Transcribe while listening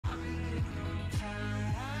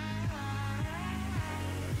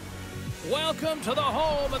Welcome to the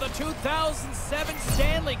home of the 2007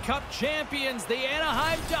 Stanley Cup champions, the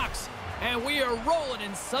Anaheim Ducks, and we are rolling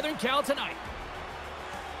in Southern Cal tonight.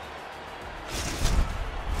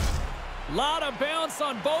 Lot of bounce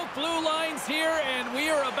on both blue lines here, and we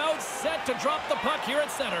are about set to drop the puck here at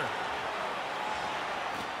center.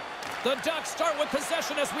 The Ducks start with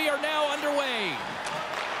possession as we are now underway.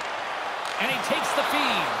 And he takes the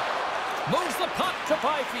feed. Moves the puck to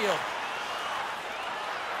Byfield.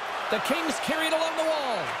 The Kings carry it along the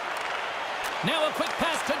wall. Now a quick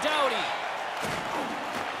pass to Doughty.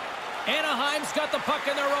 Anaheim's got the puck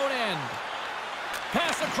in their own end.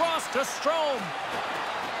 Pass across to Strome.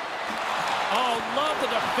 Oh, love the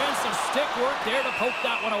defensive stick work there to poke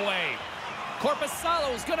that one away.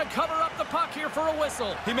 Korpisalo's going to cover up the puck here for a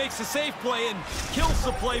whistle. He makes a safe play and kills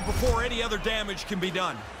the play before any other damage can be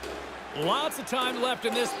done. Lots of time left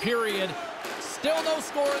in this period. Still no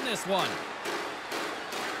score in this one.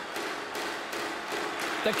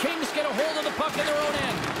 The Kings get a hold of the puck in their own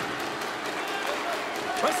end.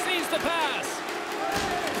 Receives the pass.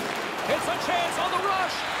 It's a chance on the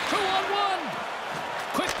rush. 2-on-1.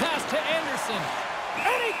 Quick pass to Anderson.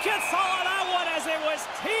 And he gets all of that one as it was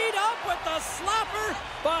teed up with the slapper,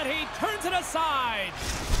 but he turns it aside.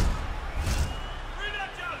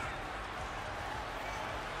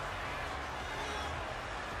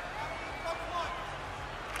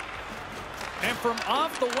 And from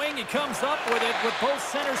off the wing, he comes up with it with both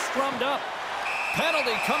centers scrummed up.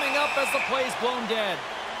 Penalty coming up as the play's blown dead.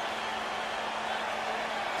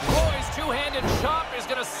 Roy's two-handed chop is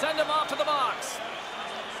going to send him off to the box.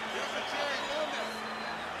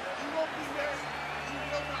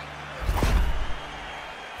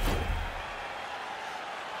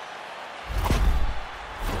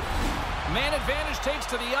 Man advantage takes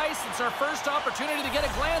to the ice. It's our first opportunity to get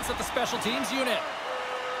a glance at the special teams unit.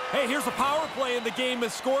 Hey, here's a power play and the game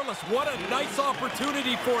is scoreless. What a nice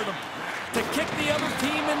opportunity for them to kick the other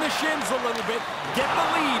team in the shins a little bit, get the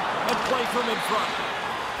lead, and play from in front.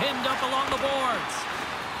 Pinned up along the boards.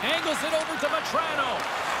 Angles it over to Vetrano.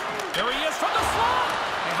 Here he is from the slot.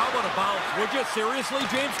 Hey, how about a bounce? Would you seriously,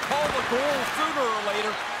 James? Call the goal sooner or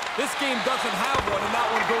later. This game doesn't have one, and that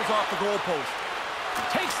one goes off the goalpost.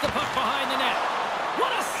 Takes the puck behind the net.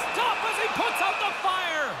 What a stop as he puts out the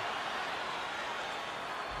fire.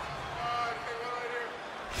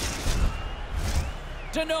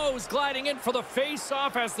 Deneau's gliding in for the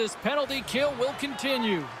face-off as this penalty kill will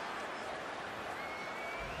continue.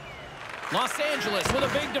 Los Angeles with a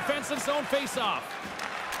big defensive zone face-off.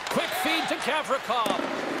 Quick feed to Gavrikov.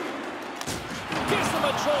 Gives them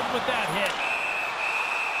a jolt with that hit.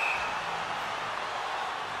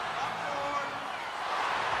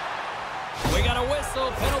 We got a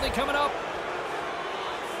whistle. Penalty coming up.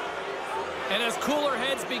 And as cooler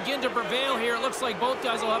heads begin to prevail here, it looks like both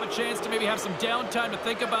guys will have a chance to maybe have some downtime to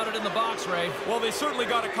think about it in the box, Ray. Well, they certainly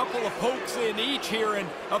got a couple of pokes in each here, and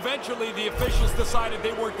eventually the officials decided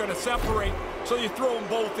they weren't going to separate, so you throw them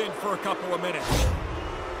both in for a couple of minutes.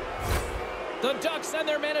 The Ducks send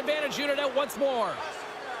their man advantage unit out once more.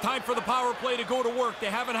 Time for the power play to go to work. They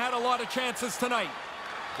haven't had a lot of chances tonight.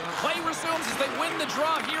 Play resumes as they win the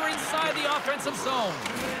draw here inside the offensive zone.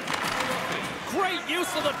 Great use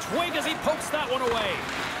of the twig as he pokes that one away.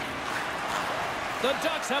 The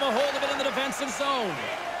Ducks have a hold of it in the defensive zone.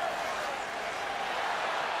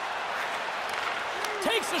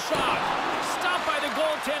 Takes a shot. Stopped by the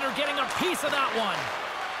goaltender, getting a piece of that one.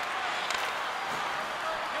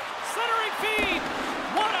 Centering feed.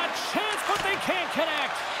 What a chance, but they can't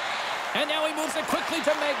connect. And now he moves it quickly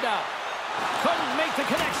to Magda. Couldn't make the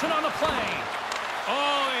connection on the play.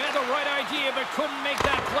 Oh, he had the right idea, but couldn't make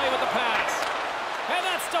that play with the pass. And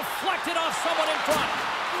that's deflected off someone in front.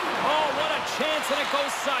 Oh, what a chance, and it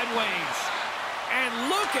goes sideways. And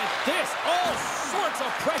look at this. All sorts of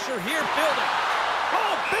pressure here building.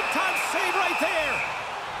 Oh, big-time save right there.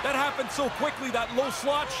 That happened so quickly, that low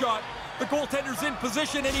slot shot. The goaltender's in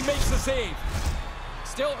position, and he makes the save.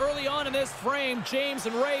 Still early on in this frame, James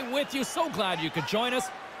and Ray with you. So glad you could join us.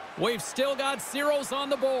 We've still got zeros on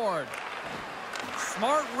the board.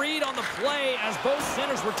 Smart read on the play as both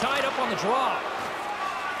centers were tied up on the draw.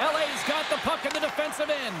 LA's got the puck in the defensive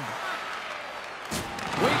end.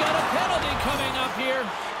 We got a penalty coming up here.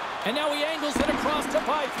 And now he angles it across to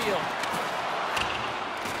Byfield.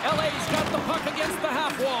 LA's got the puck against the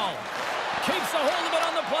half wall. Keeps a hold of it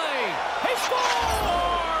on the play. He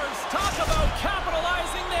scores! Talk about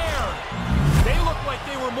capitalizing there. They looked like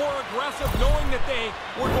they were more aggressive, knowing that they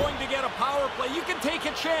were going to get a power play. You can take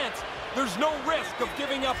a chance. There's no risk of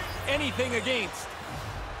giving up anything against.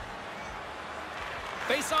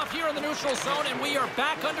 Face off here in the neutral zone, and we are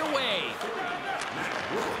back underway.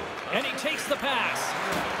 And he takes the pass.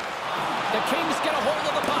 The Kings get a hold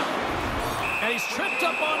of the puck. And he's tripped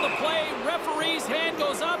up on the play. Referee's hand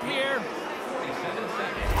goes up here.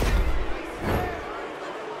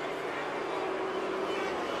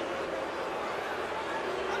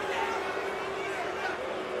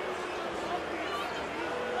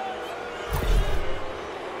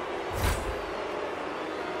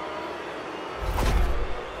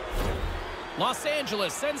 Los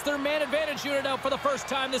Angeles sends their man advantage unit out for the first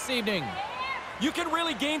time this evening. You can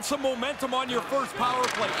really gain some momentum on your first power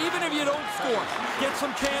play, even if you don't score. Get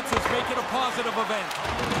some chances, make it a positive event.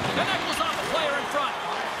 And that goes off the player in front.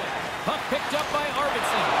 Puck picked up by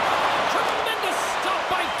Arvidsson. Tremendous stop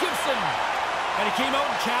by Gibson. And he came out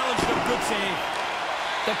and challenged him. Good save.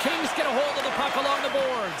 The Kings get a hold of the puck along the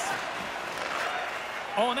boards.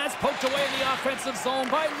 Oh, and that's poked away in the offensive zone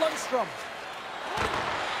by Lundstrom.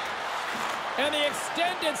 And the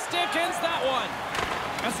extended stick ends that one.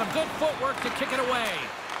 And some good footwork to kick it away.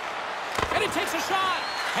 And he takes a shot.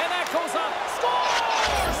 And that goes up.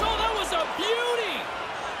 Scores! Oh, that was a beauty.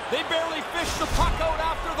 They barely fished the puck out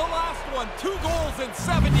after the last one. 2 goals in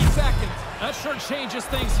 70 seconds. That sure changes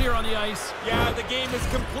things here on the ice. Yeah, the game has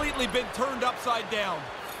completely been turned upside down.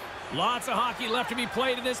 Lots of hockey left to be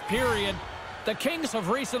played in this period. The Kings have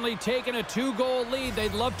recently taken a 2-goal lead.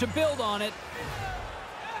 They'd love to build on it.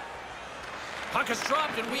 Puck is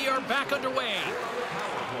dropped, and we are back underway.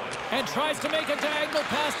 And tries to make a diagonal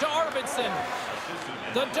pass to Arvidsson.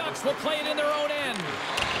 The Ducks will play it in their own end.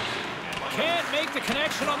 Can't make the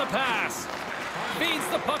connection on the pass. Feeds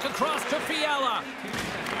the puck across to Fiala.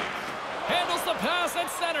 Handles the pass at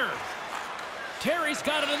center. Terry's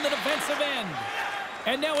got it in the defensive end.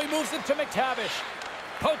 And now he moves it to McTavish.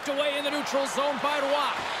 Poked away in the neutral zone by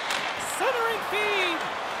Roy. Centering feed.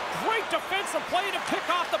 Great defensive play to pick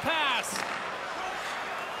off the pass.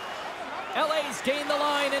 LA's gained the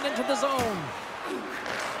line and into the zone.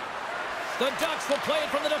 The Ducks will play it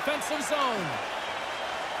from the defensive zone.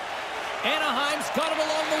 Anaheim's got it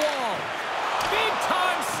along the wall. Big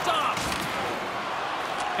time stop.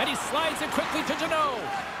 And he slides it quickly to Deneau.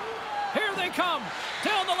 Here they come.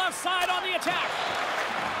 Down the left side on the attack.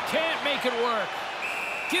 Can't make it work.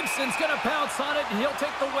 Gibson's going to pounce on it, and he'll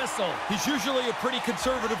take the whistle. He's usually a pretty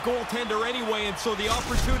conservative goaltender anyway, and so the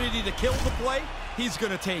opportunity to kill the play, he's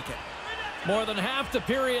going to take it. More than half the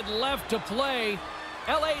period left to play.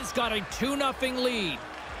 LA's got a 2-0 lead.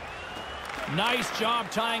 Nice job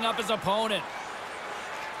tying up his opponent.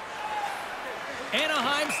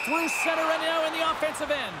 Anaheim's through center and now in the offensive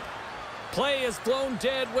end. Play is blown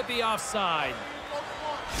dead with the offside.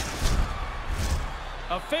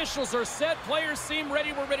 Officials are set. Players seem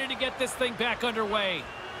ready. We're ready to get this thing back underway.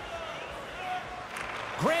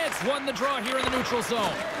 Grant's won the draw here in the neutral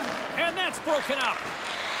zone. And that's broken up.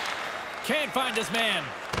 Can't find his man.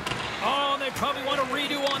 Oh, they probably want a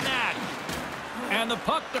redo on that. And the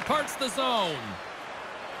puck departs the zone.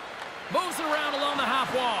 Moves it around along the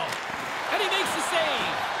half wall. And he makes the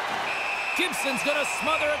save. Gibson's going to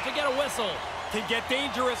smother it to get a whistle. Can get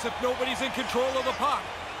dangerous if nobody's in control of the puck.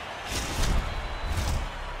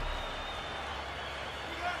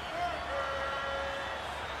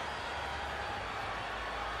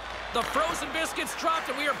 The frozen biscuits dropped,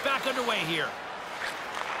 and we are back underway here.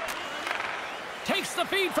 Takes the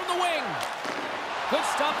feed from the wing. Good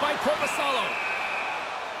stop by Korpisalo.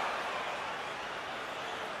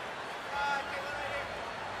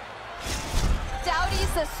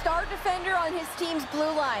 Doughty's a star defender on his team's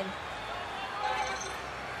blue line.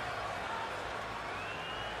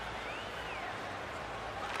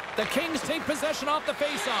 The Kings take possession off the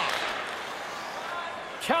faceoff.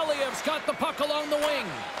 Kaliev's got the puck along the wing.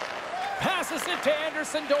 Passes it to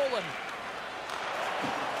Anderson Dolan.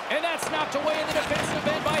 And that's knocked away in the defensive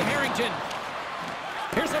end by Harrington.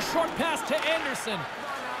 Here's a short pass to Anderson.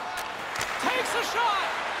 Takes a shot.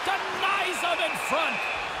 Denies him in front.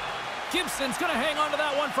 Gibson's going to hang on to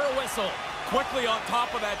that one for a whistle. Quickly on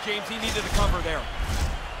top of that, James. He needed a cover there.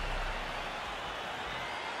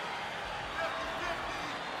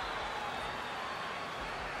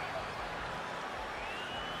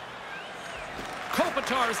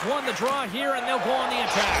 Kopitar's won the draw here, and they'll go on the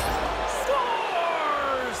attack.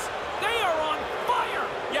 Scores! They are on fire!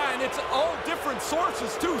 Yeah, and it's all different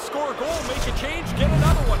sources, too. Score a goal, make a change, get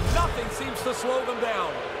another one. Nothing seems to slow them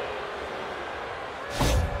down.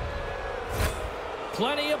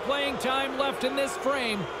 Plenty of playing time left in this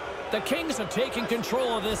frame. The Kings have taken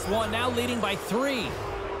control of this one, now leading by 3.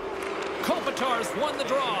 Kopitar's won the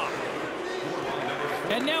draw.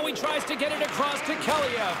 And now he tries to get it across to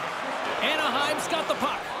Kaliev. Anaheim's got the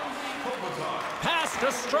puck. Pass to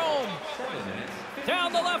Strome.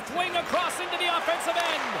 Down the left wing, across into the offensive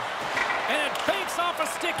end. And it fakes off a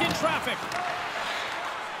stick in traffic.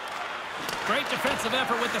 Great defensive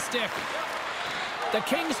effort with the stick. The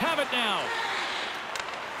Kings have it now.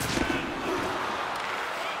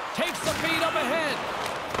 Takes the feed up ahead.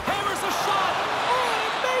 Hammers a shot. Oh,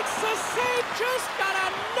 it makes the save. Just not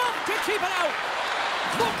enough to keep it out.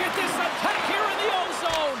 Look at this attack here in the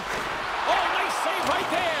O-zone. Oh, nice save right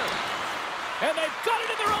there. And they've got it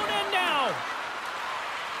in their own end now.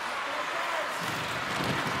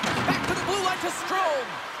 Back to the blue line to Strome.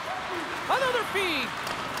 Another feed.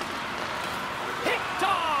 Picked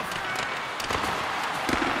off.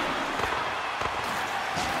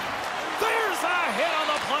 There's a hit on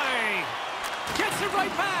the play. Gets it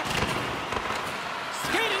right back.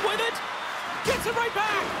 Skating with it. Gets it right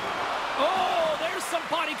back. Oh, there's some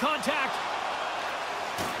body contact.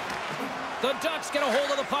 The Ducks get a hold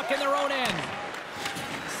of the puck in their own end.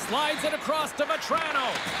 Slides it across to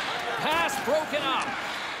Vetrano. Pass broken up.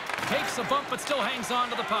 Takes a bump but still hangs on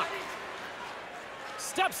to the puck.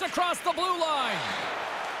 Steps across the blue line.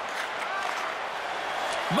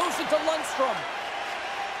 Moves it to Lundstrom.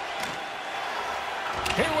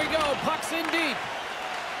 Here we go. Puck's in deep.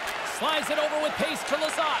 Slides it over with pace to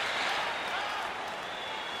Lizotte.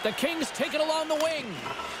 The Kings take it along the wing.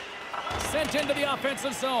 Sent into the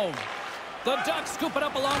offensive zone. The Ducks scoop it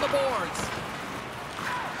up along the boards.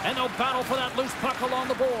 And they'll battle for that loose puck along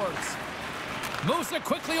the boards. Moves it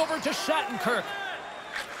quickly over to Shattenkirk.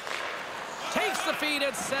 Takes the feed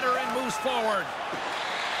at center and moves forward.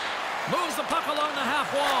 Moves the puck along the half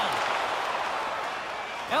wall.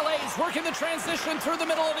 LA's working the transition through the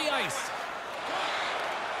middle of the ice.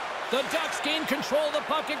 The Ducks gain control of the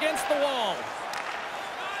puck against the wall.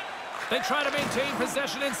 They try to maintain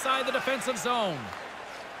possession inside the defensive zone.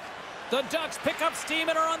 The Ducks pick up steam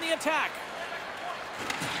and are on the attack.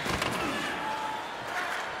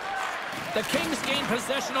 The Kings gain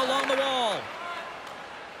possession along the wall.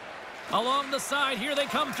 Along the side, here they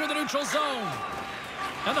come through the neutral zone.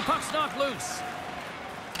 And the puck's knocked loose.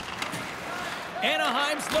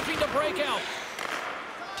 Anaheim's looking to break out.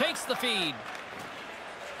 Takes the feed.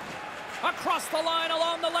 Across the line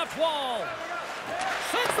along the left wall.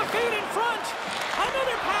 Sends the feed in front.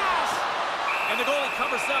 Another pass. And the goalie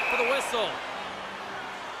covers up for the whistle.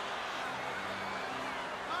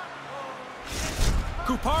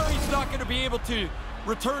 Kupari's not going to be able to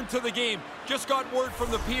return to the game. Just got word from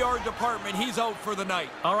the PR department. He's out for the night.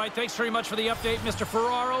 All right, thanks very much for the update, Mr.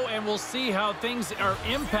 Ferraro, and we'll see how things are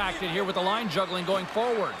impacted here with the line juggling going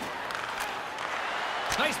forward.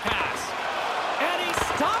 Nice pass. And he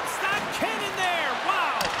stops that cannon there.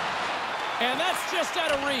 Wow. And that's just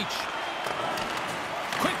out of reach.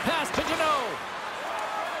 Quick pass to Deneau.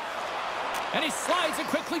 And he slides it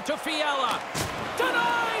quickly to Fiala.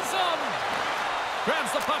 Denies him.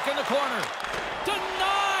 Grabs the puck in the corner.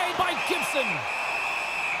 Denied by Gibson.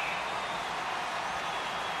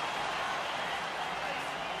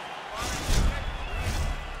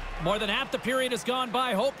 More than half the period has gone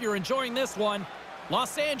by. Hope you're enjoying this one.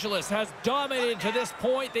 Los Angeles has dominated to this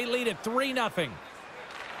point. They lead at 3-0.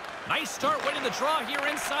 Nice start winning the draw here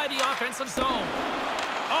inside the offensive zone.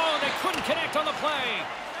 Oh, they couldn't connect on the play.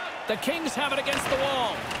 The Kings have it against the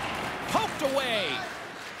wall. Poked away.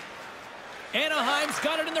 Anaheim's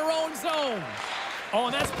got it in their own zone. Oh,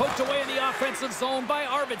 and that's poked away in the offensive zone by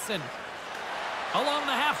Arvidsson. Along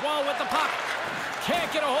the half wall with the puck.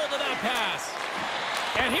 Can't get a hold of that pass.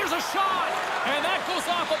 And here's a shot. And that goes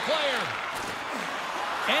off a player.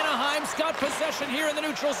 Anaheim's got possession here in the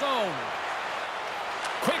neutral zone.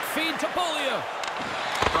 Quick feed to Beaulieu.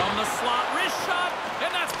 From the slot, wrist shot.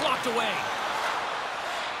 And that's blocked away.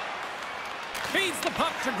 Feeds the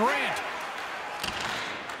puck to Grant.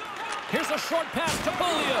 Here's a short pass to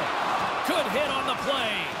Beaulieu. Good hit on the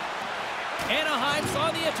play. Anaheim's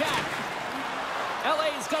on the attack.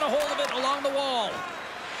 LA's got a hold of it along the wall.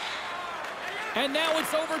 And now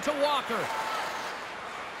it's over to Walker.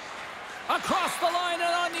 Across the line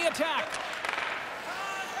and on the attack.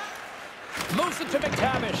 Moves it to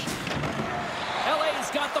McTavish.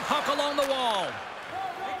 LA's got the puck along the wall.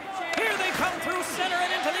 Here they come through center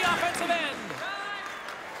and into the offensive end.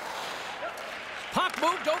 Puck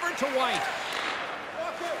moved over to White.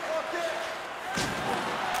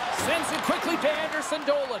 Sends it quickly to Anderson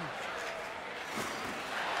Dolan.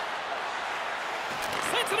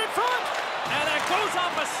 Sends it in front. And that goes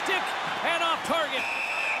off a stick and off target.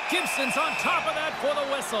 Gibson's on top of that for the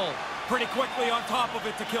whistle. Pretty quickly on top of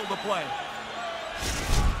it to kill the play.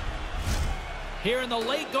 Here in the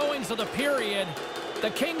late goings of the period, the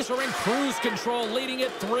Kings are in cruise control, leading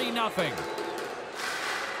it 3-0.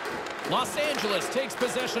 Los Angeles takes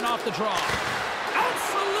possession off the draw.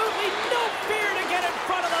 Absolutely no fear to get in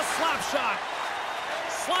front of the slap shot.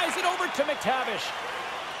 Slides it over to McTavish.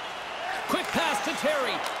 Quick pass to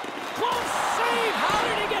Terry. Close save. How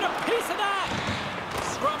did he get a piece of that?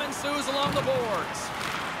 Scrum ensues along the boards.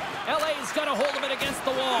 LA's got a hold of it against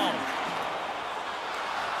the wall.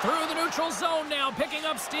 Through the neutral zone now, picking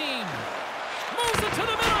up steam. Moves it to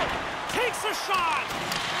the middle. Takes a shot.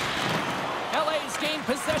 LA's gained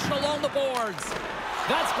possession along the boards.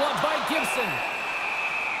 That's gloved by Gibson.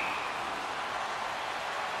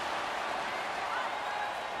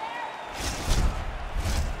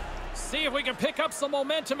 See if we can pick up some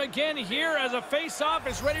momentum again here as a face-off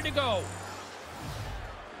is ready to go.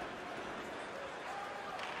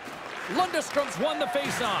 Lundstrom's won the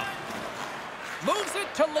face-off. Moves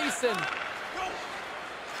it to Leeson.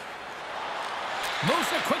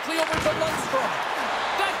 Moves it quickly over to Lundstrom.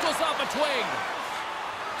 That goes off a twig.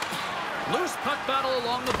 Loose puck battle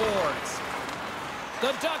along the boards.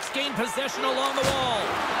 The Ducks gain possession along the wall.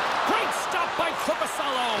 Great stop by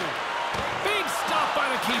Korpisalo. Big stop by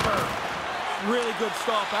the keeper. Really good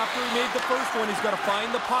stop. After he made the first one, he's got to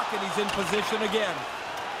find the puck, and he's in position again.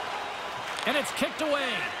 And it's kicked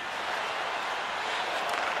away.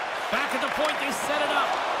 Back at the point, they set it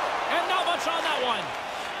up. And not much on that one.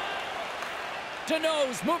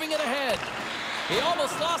 Deneau's moving it ahead. He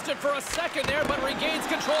almost lost it for a second there, but regains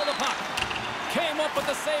control of the puck. Came up with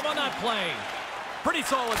the save on that play. Pretty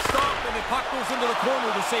solid stop, and the puck goes into the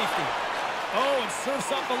corner to safety. Oh, and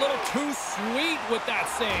serves up a little too sweet with that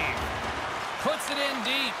save. Puts it in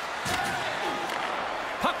deep.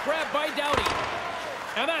 Puck grab by Doughty.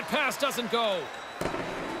 And that pass doesn't go.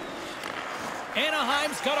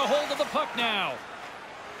 Anaheim's got a hold of the puck now.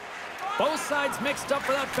 Both sides mixed up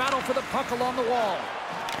for that battle for the puck along the wall.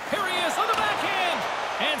 Here he is on the backhand.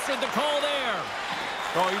 Answered the call there.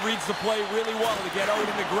 Oh, he reads the play really well to get out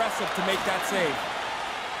and aggressive to make that save.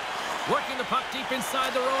 Working the puck deep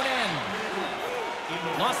inside their own end.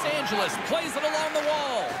 Los Angeles plays it along the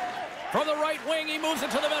wall. From the right wing, he moves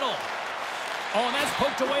it to the middle. Oh, and that's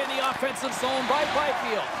poked away in the offensive zone by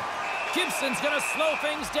Byfield. Gibson's going to slow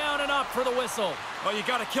things down and up for the whistle. Well, you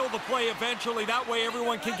got to kill the play eventually. That way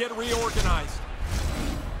everyone can get reorganized.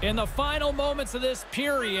 In the final moments of this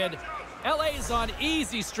period, LA's on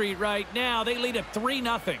easy street right now. They lead at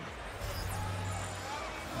 3-0.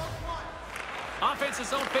 Offensive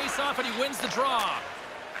zone face-off, and he wins the draw.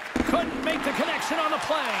 Couldn't make the connection on the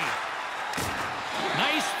play.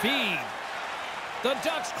 Nice feed. The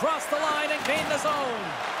Ducks cross the line and gain the zone.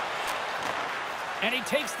 And he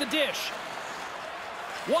takes the dish.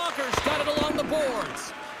 Walker's got it along the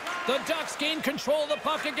boards. The Ducks gain control of the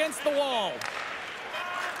puck against the wall.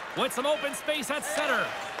 With some open space at center.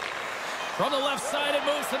 From the left side, it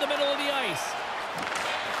moves to the middle of the ice.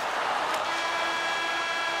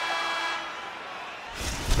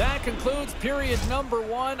 That concludes period number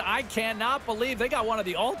 1. I cannot believe they got one of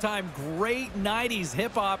the all-time great 90s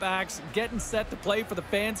hip-hop acts getting set to play for the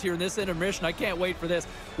fans here in this intermission. I can't wait for this.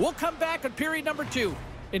 We'll come back with period number 2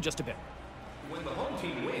 in just a bit. When the home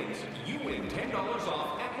team wins, you win $10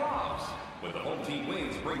 off at Rob's. When the home team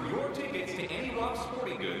wins, bring your tickets to any Rob's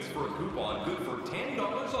Sporting Goods for a coupon good for $10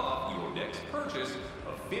 off your next purchase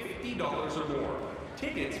of $50 or more.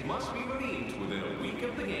 Tickets must be redeemed within a week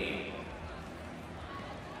of the game.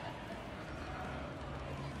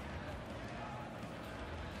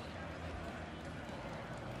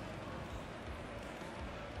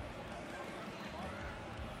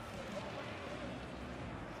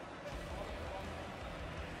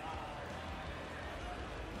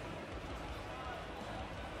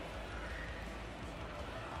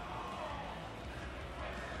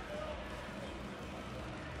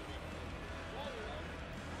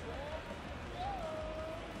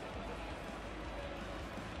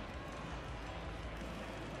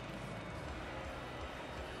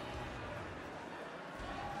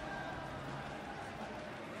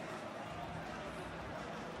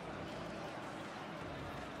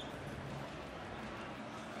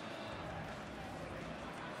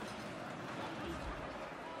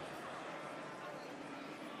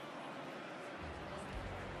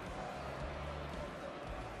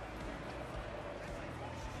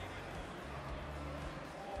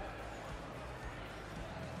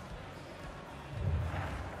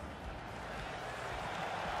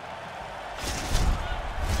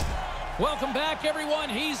 Welcome back, everyone.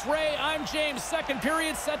 He's Ray. I'm James. Second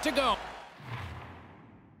period set to go.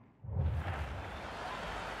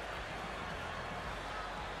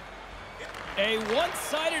 A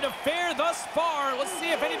one-sided affair thus far. Let's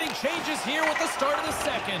see if anything changes here with the start of the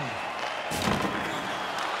second.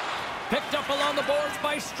 Picked up along the boards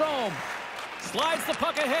by Strome. Slides the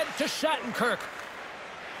puck ahead to Shattenkirk.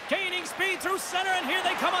 Gaining speed through center, and here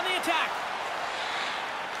they come on the attack.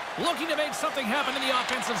 Looking to make something happen in the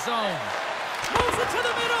offensive zone. Moves it to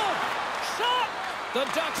the middle. Shot! The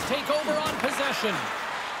Ducks take over on possession.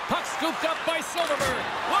 Puck scooped up by Silverberg.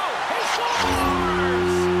 Whoa! He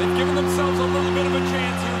scores! They've given themselves a little bit of a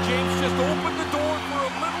chance here, James. Just open the door for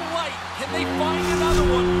a little light. Can they find another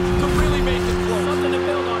one to really make it close? Something to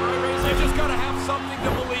build on, right, Razor? They just got to have something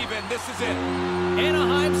to believe in. This is it.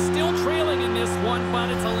 Anaheim still trailing in this one,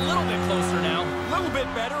 but it's a little bit closer now. A little bit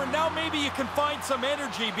better, and now maybe you can find some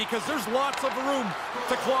energy because there's lots of room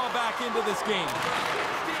to claw back into this game.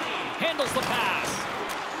 Handles the pass.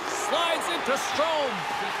 Slides into Strome.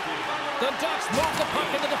 The Ducks move the puck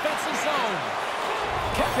in the defensive zone.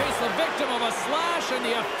 Kempe's the victim of a slash, and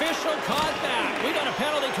the official caught that. We got a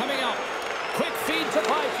penalty coming up. Quick feed to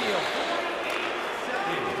Byfield.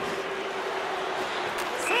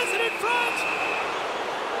 Says it in front.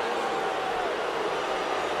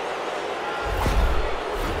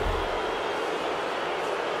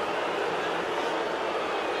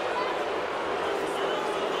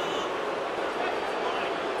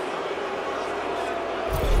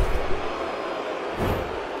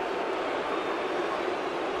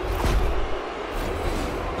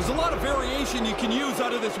 There's a lot of variation you can use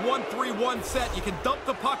out of this 1-3-1 set. You can dump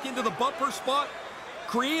the puck into the bumper spot.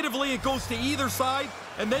 Creatively, it goes to either side,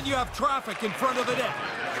 and then you have traffic in front of the net.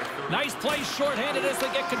 Nice play shorthanded as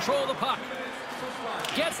they get control of the puck.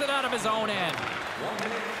 Gets it out of his own end.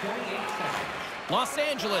 Los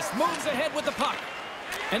Angeles moves ahead with the puck.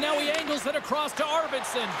 And now he angles it across to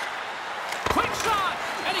Arvidsson. Quick shot,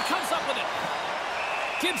 and he comes up with it.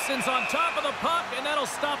 Gibson's on top of the puck, and that'll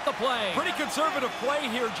stop the play. Pretty conservative play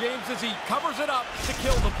here, James, as he covers it up to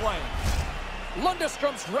kill the play.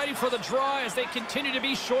 Lundstrom's ready for the draw as they continue to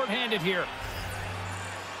be shorthanded here.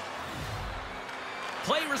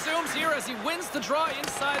 Play resumes here as he wins the draw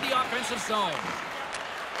inside the offensive zone.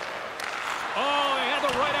 Oh, he had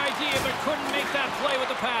the right idea, but couldn't make that play with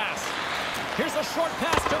the pass. Here's a short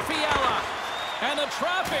pass to Fiala. And the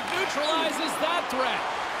traffic neutralizes that threat.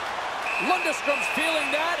 Lundstrom's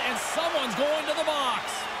feeling that, and someone's going to the box.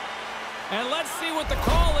 And let's see what the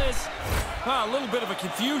call is. A little bit of a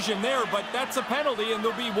confusion there, but that's a penalty, and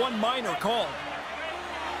there'll be one minor call.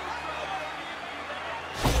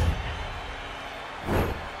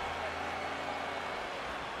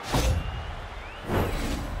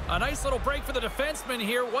 A nice little break for the defenseman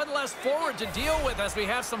here. One less forward to deal with as we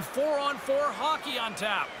have some 4-on-4 hockey on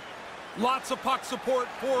tap. Lots of puck support,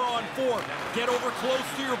 4-on-4. Get over close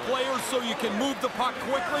to your players so you can move the puck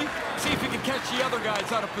quickly. See if you can catch the other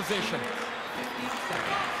guys out of position.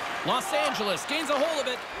 Los Angeles gains a hold of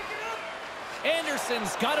it.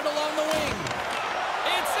 Anderson's got it along the wing.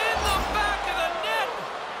 It's in the back of the net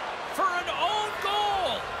for an own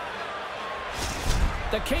goal.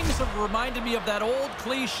 The Kings have reminded me of that old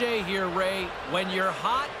cliche here, Ray. When you're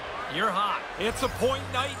hot, you're hot. It's a point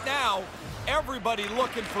night now. Everybody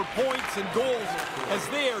looking for points and goals as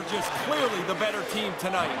they are just clearly the better team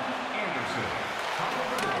tonight.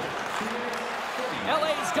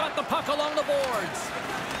 LA's got the puck along the boards.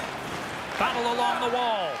 Battle along the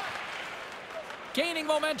wall. Gaining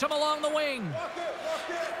momentum along the wing.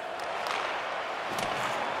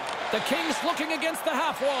 The Kings looking against the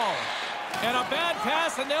half wall. And a bad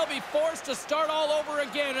pass, and they'll be forced to start all over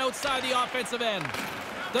again outside the offensive end.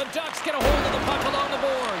 The Ducks get a hold of the puck along the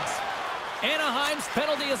boards. Anaheim's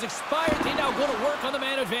penalty has expired. They now go to work on the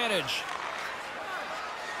man advantage.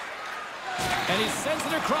 And he sends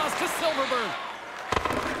it across to Silverberg.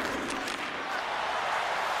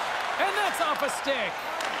 And that's off a stick.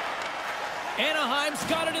 Anaheim's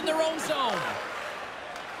got it in their own zone.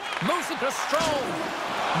 Moves it to Strome.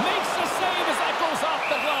 Makes the save as that goes off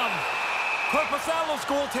the glove. Korpisalo's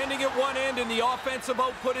goaltending at one end and the offensive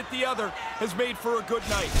output at the other has made for a good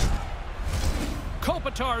night.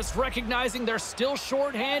 Kopitar's recognizing they're still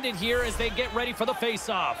short-handed here as they get ready for the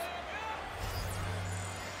face-off.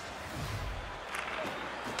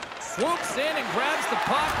 Swoops in and grabs the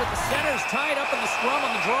puck with the centers tied up in the scrum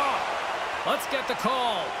on the draw. Let's get the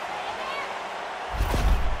call.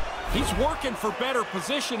 He's working for better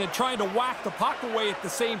position and trying to whack the puck away at the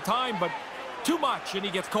same time, but too much, and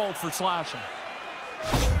he gets called for slashing.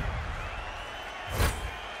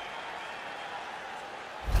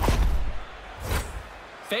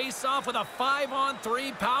 Face off with a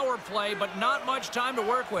 5-on-3 power play, but not much time to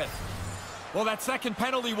work with. Well, that second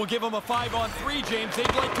penalty will give him a 5-on-3, James.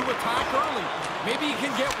 They'd like to attack early. Maybe he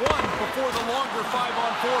can get one before the longer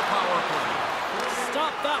 5-on-4 power play.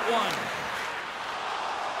 Stop that one.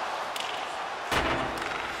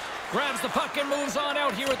 Grabs the puck and moves on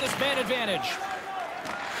out here with this man advantage.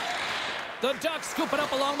 The Ducks scoop it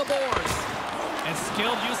up along the boards. And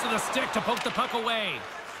skilled use of the stick to poke the puck away.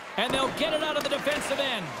 And they'll get it out of the defensive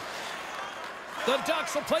end. The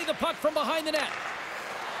Ducks will play the puck from behind the net.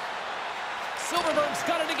 Silverberg's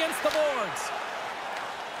got it against the boards.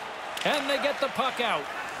 And they get the puck out.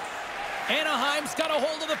 Anaheim's got a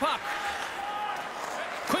hold of the puck.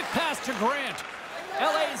 Quick pass to Grant.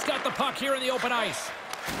 LA's got the puck here in the open ice.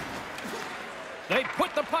 They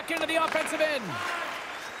put the puck into the offensive end.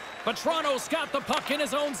 But Toronto's got the puck in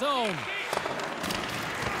his own zone.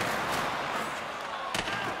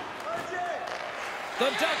 The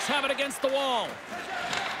Ducks have it against the wall.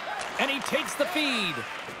 And he takes the feed.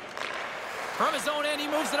 From his own end, he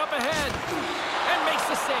moves it up ahead. And makes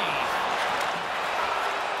the save.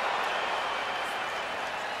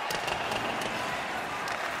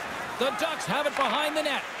 The Ducks have it behind the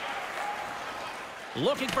net.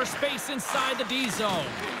 Looking for space inside the D zone.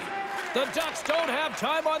 The Ducks don't have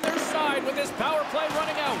time on their side with this power play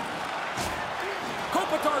running out.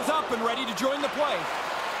 Kopitar's up and ready to join the play.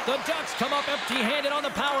 The Ducks come up empty-handed on the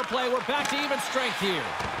power play. We're back to even strength here.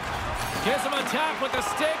 Gives him a tap with the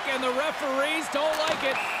stick, and the referees don't like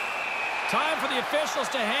it. Time for the officials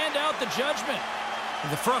to hand out the judgment.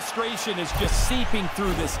 The frustration is just seeping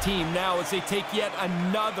through this team now as they take yet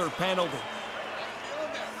another penalty.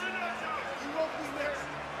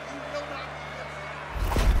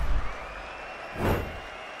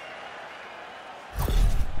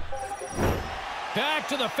 Back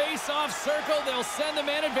to the face-off circle. They'll send the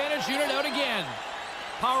man advantage unit out again.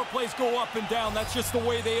 Power plays go up and down. That's just the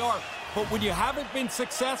way they are. But when you haven't been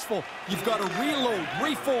successful, you've got to reload,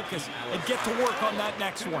 refocus, and get to work on that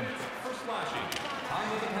next one.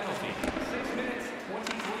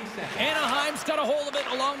 Anaheim's got a hold of it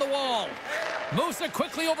along the wall. Moves it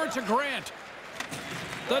quickly over to Grant.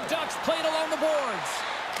 The Ducks play it along the boards.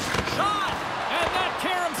 Shot! And that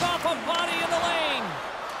caroms off a body in the lane.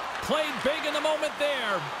 Played big in the moment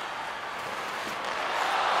there.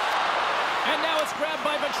 And now it's grabbed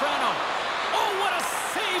by Vetrano. Oh, what a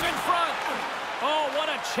save in front. Oh, what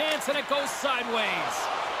a chance, and it goes sideways.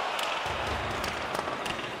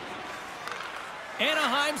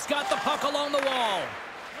 Anaheim's got the puck along the wall.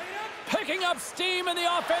 Picking up steam in the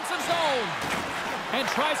offensive zone. And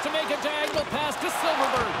tries to make a diagonal pass to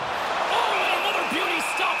Silverberg. Oh, and another beauty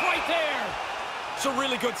stop right there. It's a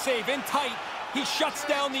really good save, in tight. He shuts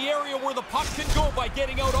down the area where the puck can go by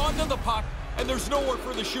getting out onto the puck, and there's nowhere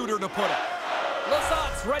for the shooter to put it.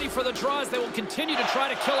 Lizotte ready for the draws. They will continue to try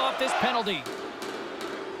to kill off this penalty.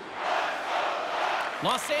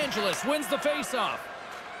 Los Angeles wins the faceoff.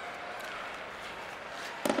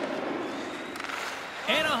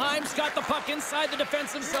 Anaheim's got the puck inside the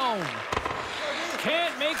defensive zone.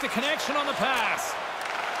 Can't make the connection on the pass.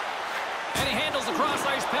 And he handles the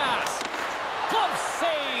cross-ice pass. Glove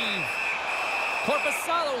save.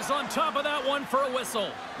 Korpisalo's on top of that one for a whistle.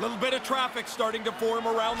 A little bit of traffic starting to form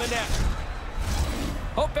around the net.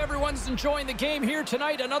 Hope everyone's enjoying the game here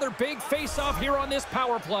tonight. Another big face-off here on this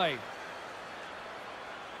power play.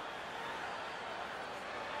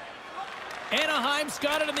 Anaheim's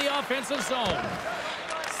got it in the offensive zone.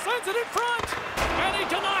 Sends it in front. And he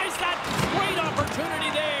denies that great opportunity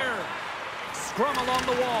there. Scrum along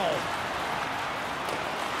the wall.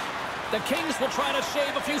 The Kings will try to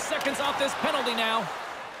shave a few seconds off this penalty now.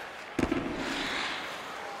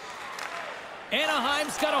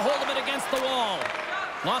 Anaheim's got a hold of it against the wall.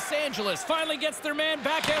 Los Angeles finally gets their man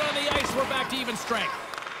back out on the ice. We're back to even strength.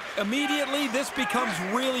 Immediately, this becomes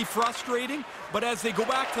really frustrating, but as they go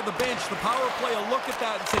back to the bench, the power play will look at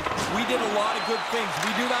that and say, we did a lot of good things.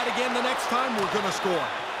 We do that again the next time, we're going to score.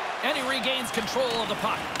 And he regains control of the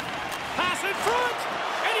puck. Pass in front,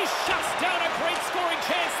 and he shuts down a great scoring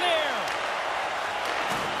chance there.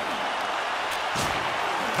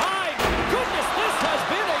 My goodness, this has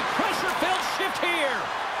been a pressure-filled shift here.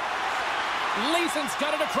 Leeson's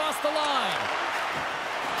got it across the line.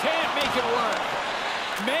 Can't make it work.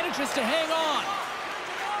 Manages to hang on.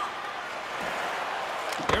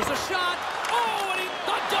 Here's a shot. Oh, and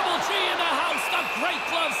the double G in the house. The great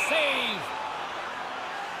glove save.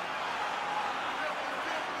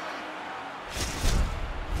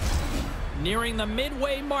 Nearing the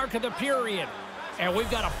midway mark of the period. And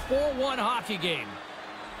we've got a 4-1 hockey game.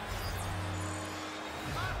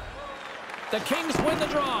 The Kings win the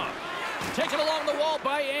draw. Taken along the wall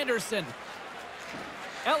by Anderson.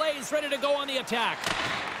 LA's ready to go on the attack.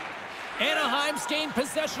 Anaheim's gained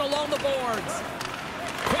possession along the boards.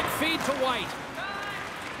 Quick feed to White.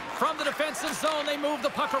 From the defensive zone, they move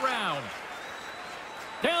the puck around.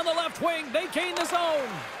 Down the left wing, they gain the zone.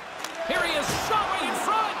 Here he is, shot right in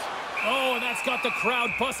front. Oh, and that's got the crowd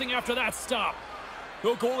buzzing after that stop.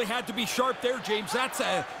 The goalie had to be sharp there, James. That's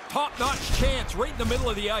a top-notch chance right in the middle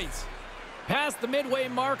of the ice. Past the midway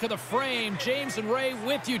mark of the frame, James and Ray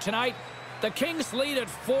with you tonight. The Kings lead at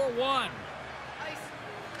 4-1.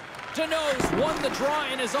 Deneau's won the draw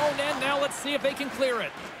in his own end. Now let's see if they can clear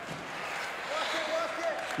it.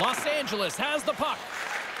 Los Angeles has the puck.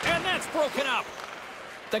 And that's broken up.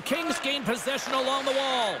 The Kings gain possession along the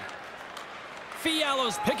wall.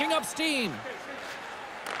 Fiala's picking up steam.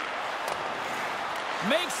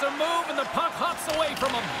 Makes a move, and the puck hops away from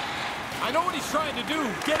him. I know what he's trying to do,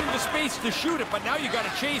 get into space to shoot it, but now you got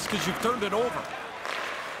to chase because you've turned it over.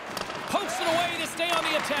 Pokes it away to stay on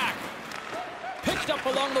the attack. Picked up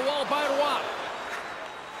along the wall by Roy.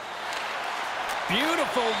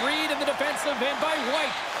 Beautiful read in the defensive end by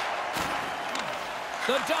White.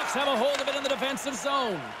 The Ducks have a hold of it in the defensive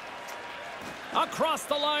zone. Across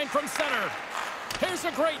the line from center. Here's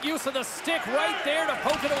a great use of the stick right there to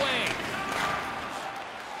poke it away.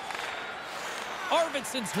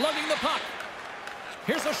 Arvidsson's lugging the puck.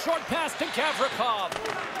 Here's a short pass to Gavrikov.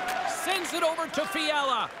 Sends it over to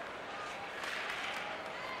Fiala.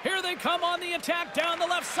 Here they come on the attack down the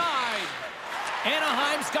left side.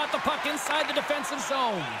 Anaheim's got the puck inside the defensive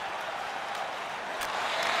zone.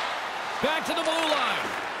 Back to the blue line.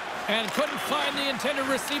 And couldn't find the intended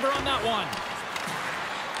receiver on that one.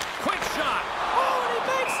 Quick shot. Oh, and he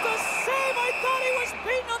makes the save. I thought he was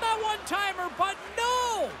beaten on that one-timer, but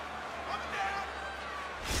no.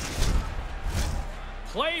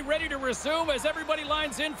 Play ready to resume as everybody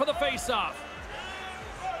lines in for the face-off.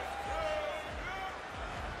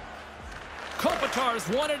 Kopitar's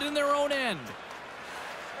won it in their own end.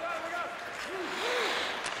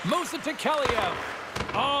 Moves it to Kaliev.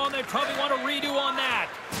 Oh, they probably want a redo on that.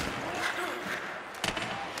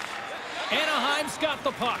 Anaheim's got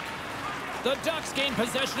the puck. The Ducks gain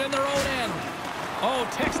possession in their own end. Oh,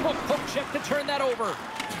 textbook poke check to turn that over.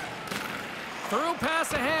 Through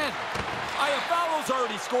pass ahead. Iafallo's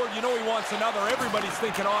already scored. You know he wants another. Everybody's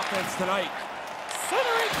thinking offense tonight.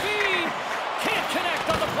 Centering feed. Can't connect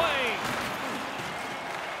on the play.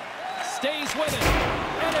 Stays with it.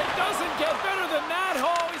 And it doesn't get better than that.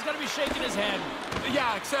 Oh, he's going to be shaking his head.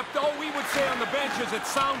 Yeah, except all we would say on the bench is it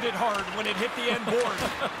sounded hard when it hit the end board.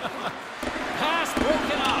 Pass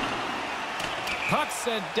broken up. Puck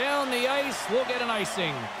sent down the ice. We'll get an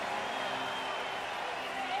icing.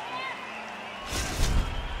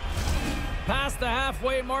 Past the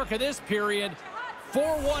halfway mark of this period,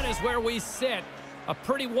 4-1 is where we sit. A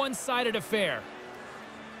pretty one-sided affair.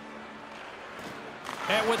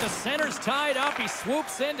 And with the centers tied up, he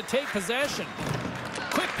swoops in to take possession.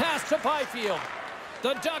 Quick pass to Byfield.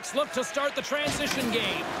 The Ducks look to start the transition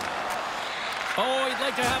game. Oh, he'd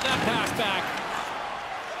like to have that pass back.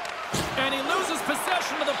 And he loses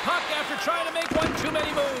possession of the puck after trying to make one too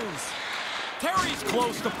many moves. Terry's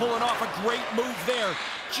close to pulling off a great move there.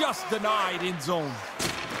 Just denied in zone.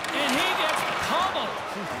 And he gets pummeled.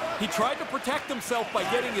 He tried to protect himself by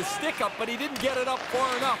getting his stick up, but he didn't get it up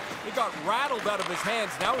far enough. It got rattled out of his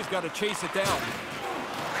hands. Now he's got to chase it down.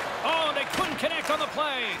 Oh, they couldn't connect on the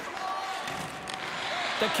play.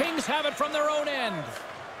 The Kings have it from their own end.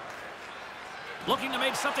 Looking to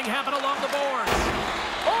make something happen along the boards.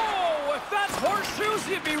 Oh, if that's horseshoes,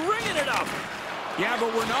 you'd be ringing it up. Yeah,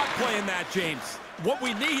 but we're not playing that, James. What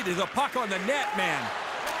we need is a puck on the net, man.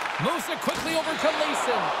 Moves it quickly over to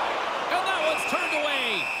Leeson. And that one's turned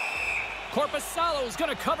away. Korpisalo's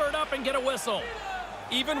going to cover it up and get a whistle.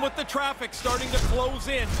 Even with the traffic starting to close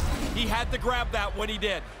in, he had to grab that when he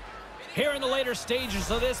did. Here in the later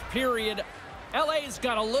stages of this period, LA's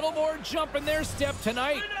got a little more jump in their step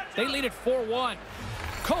tonight. They lead at 4-1.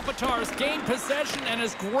 Kopitar's gained possession, and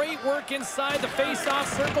his great work inside the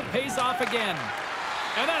face-off circle pays off again.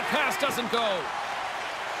 And that pass doesn't go.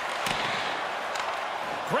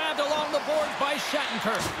 Grabbed along the boards by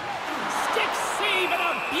Shattenkirk. Stick save and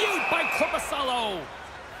a beaut by Korpisalo.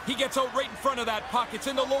 He gets out right in front of that puck. It's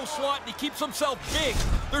in the low slot, and he keeps himself big.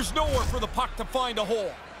 There's nowhere for the puck to find a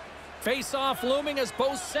hole. Face-off looming as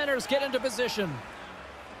both centers get into position.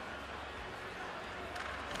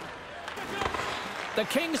 The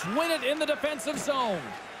Kings win it in the defensive zone.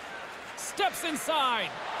 Steps inside.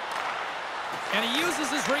 And he uses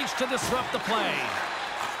his reach to disrupt the play.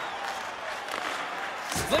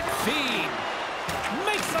 Split feed.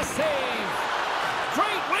 Makes a save.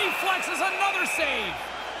 Great reflexes, another save.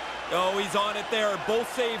 Oh, he's on it there.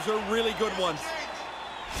 Both saves are really good ones.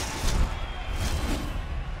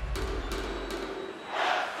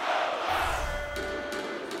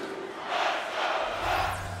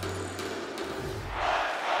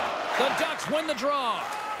 The Ducks win the draw.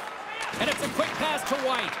 And it's a quick pass to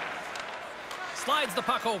White. Slides the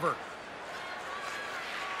puck over.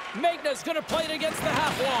 Magna's going to play it against the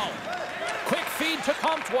half wall. Quick feed to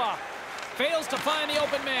Comtois. Fails to find the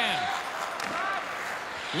open man.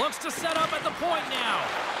 Looks to set up at the point now.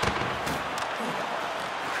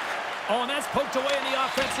 Oh, and that's poked away in the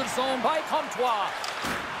offensive zone by Comtois.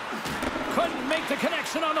 Couldn't make the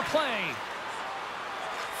connection on the play.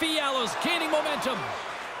 Fiala's gaining momentum.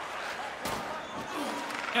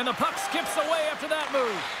 And the puck skips away after that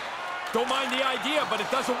move. Don't mind the idea, but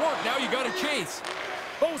it doesn't work. Now you got to chase.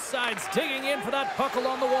 Both sides digging in for that puck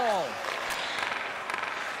along the wall.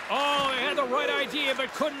 Oh, he had the right idea,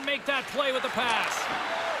 but couldn't make that play with the pass.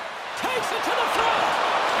 Takes it to the front,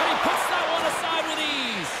 and he puts that one aside with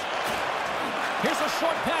ease. Here's a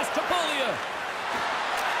short pass to Bullia.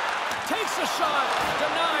 Takes a shot,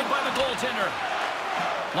 denied by the goaltender.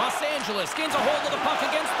 Los Angeles gains a hold of the puck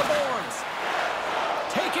against the boards.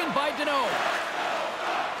 Taken by Deneau.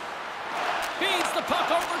 Feeds the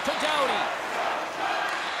puck over to Doughty.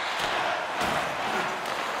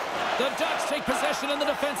 The Ducks take possession in the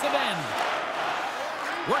defensive end.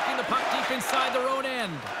 Working the puck deep inside their own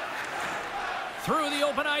end. Through the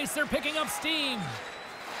open ice, they're picking up steam.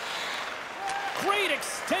 Great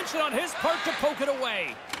extension on his part to poke it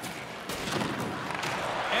away.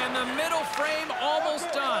 And the middle frame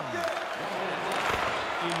almost done.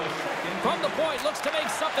 From the point, looks to make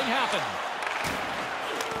something happen.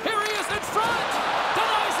 Here he is in front.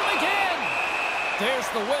 Denies him again. There's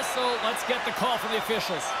the whistle. Let's get the call from the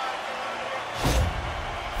officials.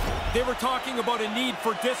 They were talking about a need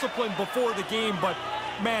for discipline before the game, but,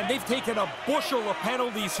 man, they've taken a bushel of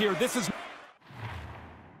penalties here. This is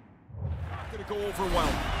going to go over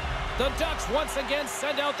well. The Ducks once again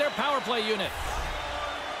send out their power play unit.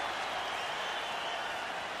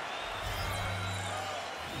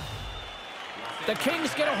 The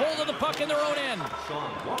Kings get a hold of the puck in their own end.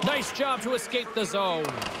 Nice job to escape the zone.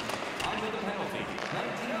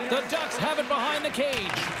 The Ducks have it behind the cage.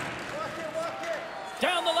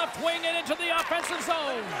 Down the left wing and into the offensive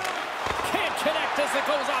zone. Can't connect as it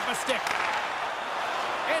goes off a stick.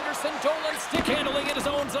 Anderson Dolan stick handling in his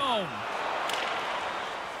own zone.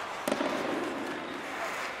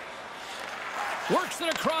 Works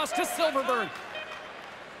it across to Silverberg.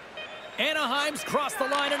 Anaheim's crossed the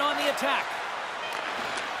line and on the attack.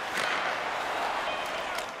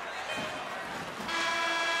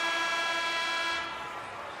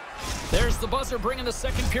 There's the buzzer bringing the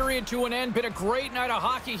second period to an end. Been a great night of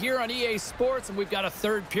hockey here on EA Sports, and we've got a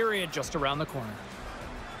third period just around the corner.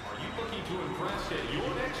 Are you looking to impress at your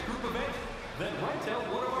next group event? Then rent out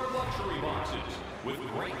one of our luxury boxes with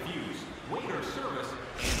great views, waiter service,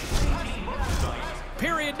 and team merchandise.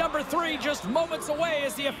 Period number 3 just moments away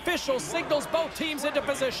as the official signals both teams into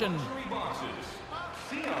position.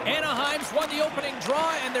 Anaheim's won the opening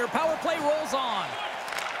draw, and their power play rolls on.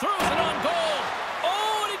 Throws it on goal.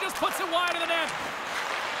 Oh, and he just puts it wide of the net.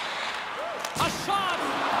 A shot.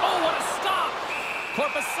 Oh, what a stop.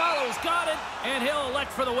 Korpisalo's got it, and he'll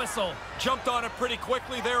elect for the whistle. Jumped on it pretty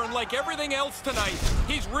quickly there, and like everything else tonight,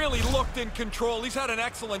 he's really looked in control. He's had an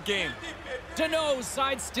excellent game. Deneau's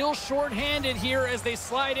side still short-handed here as they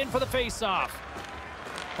slide in for the face-off.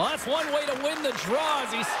 Well, that's one way to win the draw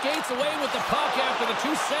as he skates away with the puck after the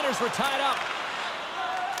two centers were tied up.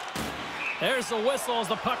 There's the whistle as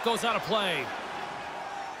the puck goes out of play.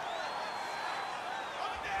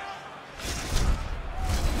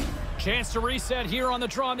 Chance to reset here on the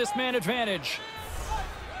draw on this man advantage.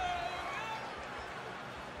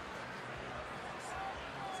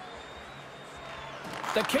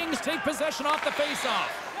 The Kings take possession off the faceoff.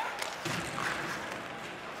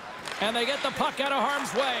 And they get the puck out of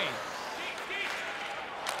harm's way.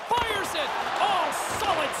 Fires it! Oh,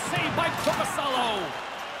 solid save by Korpisalo.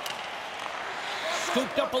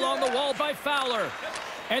 Scooped up along the wall by Fowler.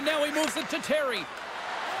 And now he moves it to Terry.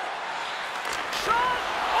 Shot!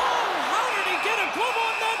 Oh, how did he get a glove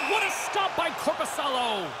on that? What a stop by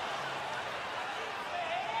Korpisalo.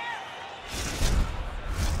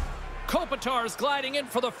 Kopitar's gliding in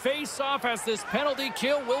for the face-off as this penalty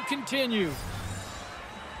kill will continue.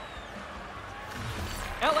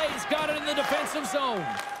 LA's got it in the defensive zone.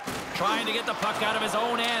 Trying to get the puck out of his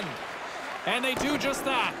own end. And they do just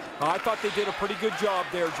that. I thought they did a pretty good job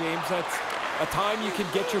there, James. That's a time you can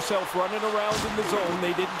get yourself running around in the zone.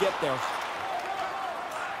 They didn't get there.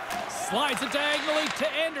 Slides it diagonally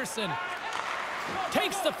to Anderson.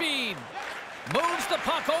 Takes the feed. Moves the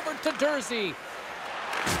puck over to Dursey.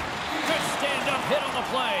 Good stand-up hit on the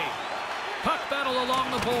play. Puck battle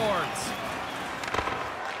along the boards.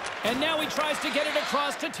 And now he tries to get it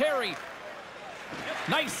across to Terry.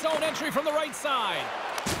 Nice zone entry from the right side.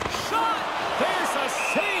 shot! There's a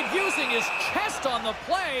save using his chest on the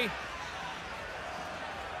play.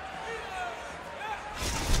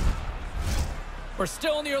 We're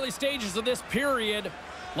still in the early stages of this period.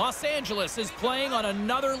 Los Angeles is playing on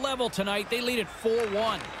another level tonight. They lead it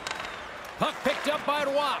 4-1. Puck picked up by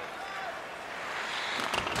Roy.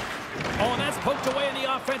 Oh, and that's poked away in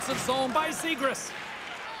the offensive zone by Zegras.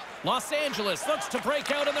 Los Angeles looks to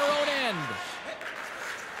break out in their own end.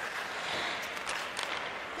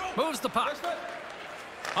 Moves the puck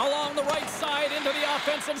along the right side into the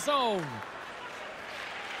offensive zone.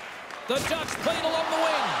 The Ducks played along the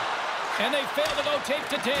wing, and they fail to go tape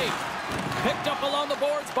to tape. Picked up along the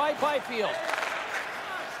boards by Byfield.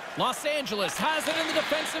 Los Angeles has it in the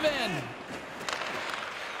defensive end.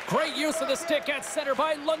 Great use of the stick at center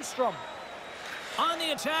by Lundstrom. On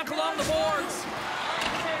the attack along the boards.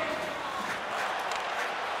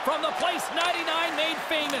 From the place 99 made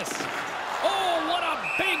famous. Oh, what a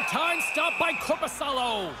big-time stop by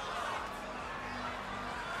Korpisalo.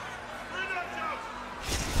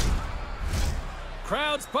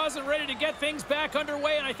 Crowd's buzzing, ready to get things back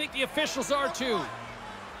underway, and I think the officials are too.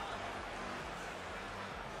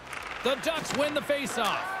 The Ducks win the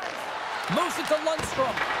faceoff. Moves it to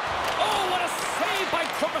Lundstrom. Oh, what a save by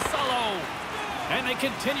Korpisalo. And they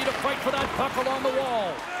continue to fight for that puck along the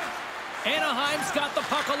wall. Anaheim's got the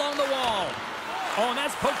puck along the wall. Oh, and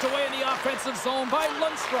that's poked away in the offensive zone by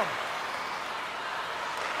Lundstrom.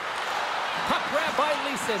 Puck grab by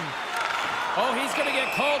Leeson. Oh, he's going to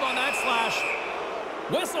get called on that slash.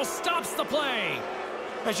 Whistle stops the play.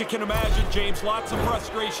 As you can imagine, James, lots of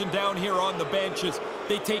frustration down here on the benches.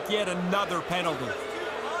 They take yet another penalty.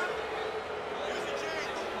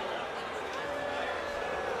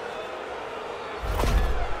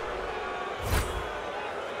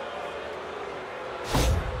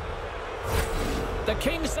 The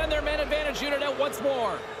Kings send their man advantage unit out once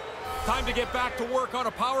more. Time to get back to work on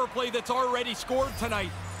a power play that's already scored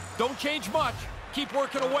tonight. Don't change much. Keep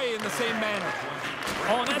working away in the same manner.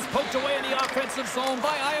 Oh, and that's poked away in the offensive zone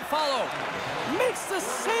by Iafallo. Makes the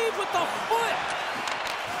save with the foot.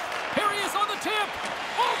 Here he is on the tip.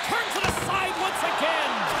 Oh, turn to the side once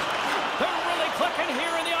again. They're really clicking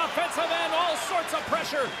here in the offensive end. All sorts of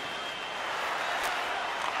pressure.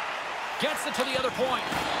 Gets it to the other point.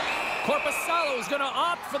 Korpisalo is going to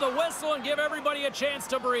opt for the whistle and give everybody a chance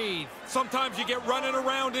to breathe. Sometimes you get running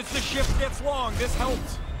around as the shift gets long. This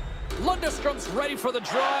helps. Lundstrom's ready for the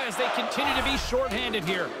draw as they continue to be shorthanded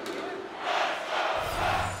here.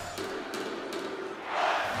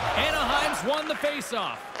 Anaheim's won the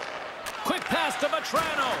faceoff. Quick pass to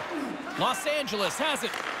Vatrano. Los Angeles has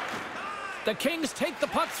it. The Kings take the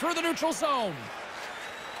puck through the neutral zone.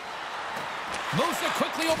 Moves it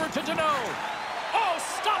quickly over to Deneau. Oh,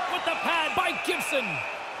 stop with the pad by Gibson.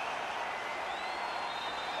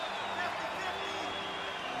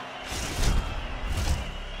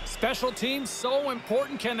 Special teams so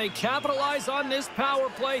important. Can they capitalize on this power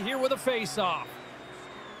play here with a face-off?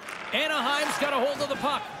 Anaheim's got a hold of the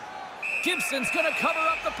puck. Gibson's going to cover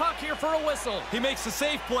up the puck here for a whistle. He makes a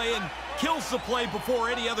safe play and kills the play before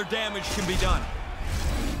any other damage can be done.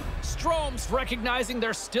 Strome's recognizing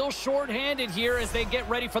they're still short-handed here as they get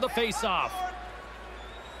ready for the face-off.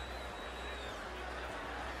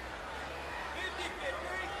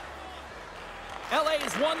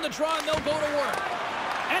 LA's won the draw and they'll go to work.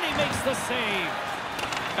 And he makes the save.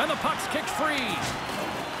 And the puck's kicked free.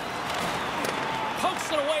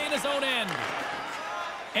 Pokes it away in his own end.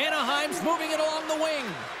 Anaheim's moving it along the wing.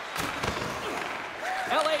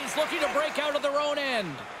 LA's looking to break out of their own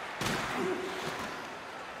end.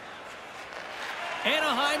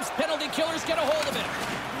 Anaheim's penalty killers get a hold of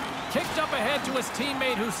it. Kicked up ahead to his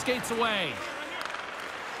teammate who skates away.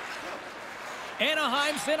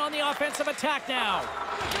 Anaheim's in on the offensive attack now.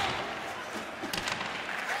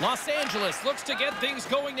 Los Angeles looks to get things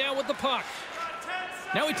going now with the puck.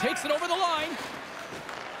 Now he takes it over the line.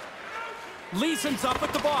 Leeson's up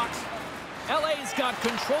at the box. LA's got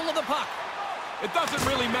control of the puck. It doesn't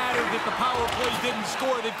really matter that the power play didn't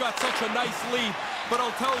score. They've got such a nice lead. But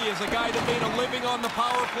I'll tell you, as a guy that made a living on the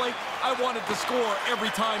power play, I wanted to score every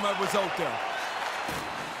time I was out there.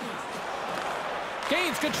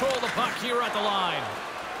 Gains control of the puck here at the line.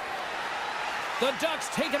 The Ducks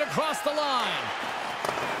take it across the line.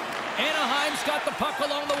 Anaheim's got the puck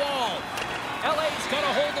along the wall. LA's got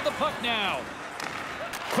a hold of the puck now.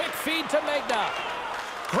 Quick feed to Magna.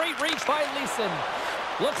 Great reach by Leeson.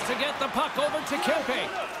 Looks to get the puck over to Kempe.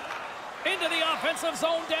 Into the offensive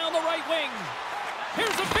zone down the right wing.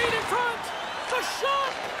 Here's a feed in front. The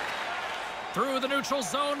shot. Through the neutral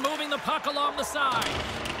zone, moving the puck along the side.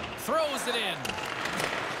 Throws it in.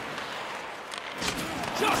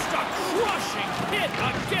 Just a crushing hit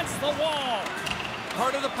against the wall.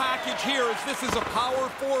 Part of the package here is this is a power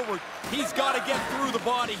forward. He's got to get through the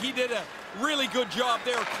body. He did a really good job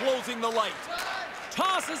there closing the light.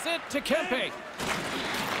 Tosses it to Kempe.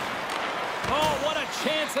 Oh, what a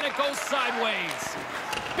chance, and it goes sideways.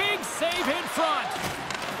 Big save in front.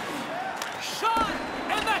 Shot,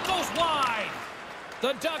 and that goes wide.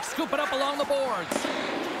 The Ducks scoop it up along the boards.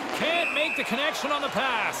 Can't make the connection on the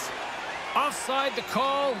pass. Offside the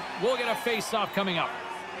call. We'll get a face-off coming up.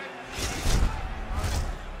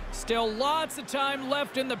 Still lots of time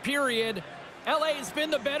left in the period. LA's been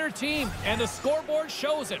the better team, and the scoreboard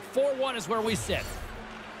shows it. 4-1 is where we sit.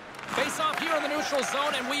 Face-off here in the neutral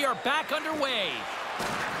zone, and we are back underway.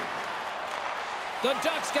 The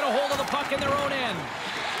Ducks get a hold of the puck in their own end.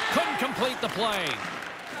 Couldn't complete the play.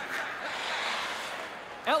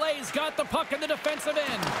 LA's got the puck in the defensive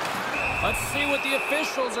end. Let's see what the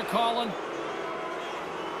officials are calling.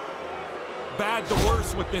 Bad to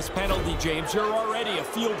worse with this penalty, James. You're already a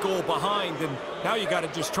field goal behind, and now you got to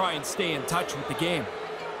just try and stay in touch with the game.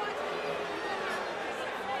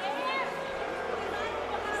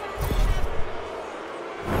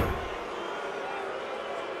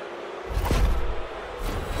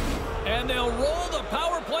 And they'll roll the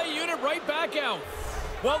power play unit right back out.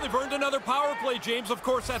 Well, they've earned another power play, James. Of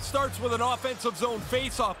course, that starts with an offensive zone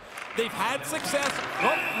face-off. They've had success.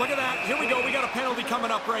 Oh, look at that. Here we go. We got a penalty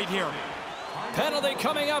coming up right here. Penalty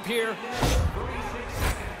coming up here.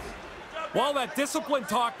 Well, that discipline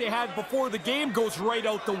talk they had before the game goes right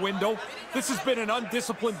out the window. This has been an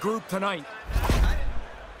undisciplined group tonight.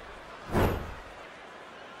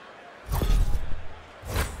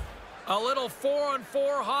 A little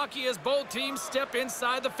 4-on-4 hockey as both teams step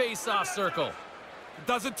inside the face-off circle.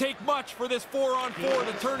 Doesn't take much for this 4-on-4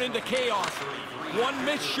 to turn into chaos. One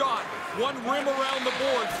missed shot, one rim around the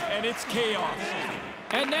boards, and it's chaos.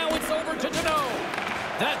 And now it's over to Deneau.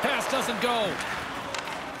 That pass doesn't go.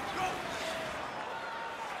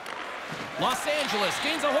 Los Angeles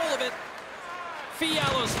gains a hold of it.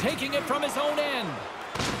 Fiala's taking it from his own end.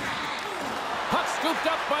 Puck scooped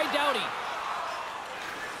up by Doughty.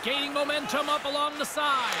 Gaining momentum up along the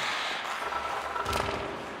side.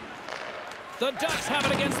 The Ducks have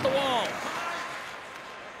it against the wall.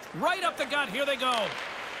 Right up the gut, here they go.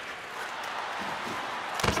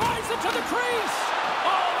 Drives it to the crease.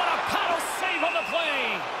 Oh, what a paddle save on the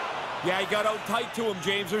play. Yeah, he got out tight to him,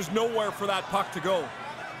 James. There's nowhere for that puck to go.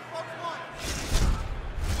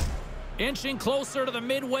 Inching closer to the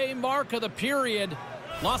midway mark of the period.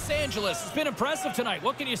 Los Angeles has been impressive tonight.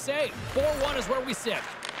 What can you say? 4-1 is where we sit.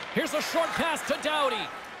 Here's a short pass to Doughty.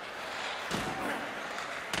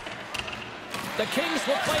 The Kings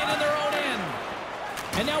will play it in their own end.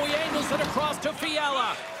 And now he angles it across to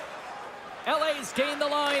Fiala. LA's gained the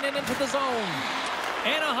line and into the zone.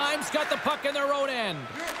 Anaheim's got the puck in their own end.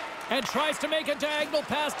 And tries to make a diagonal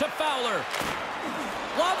pass to Fowler.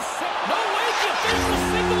 Loves it. No way, the official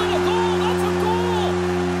signaling a goal. That's a goal.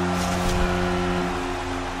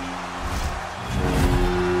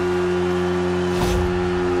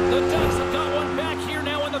 The Ducks have got one back here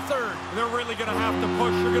now in the third. They're really going to have to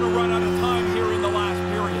push. They're going to run out of time here in the last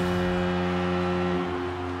period.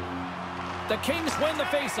 The Kings win the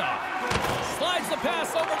faceoff. Slides the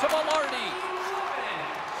pass over to Velarde.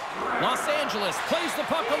 Los Angeles plays the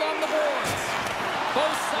puck along the boards.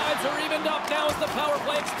 Both sides are evened up now as the power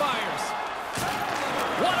play expires.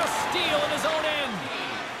 What a steal in his own end.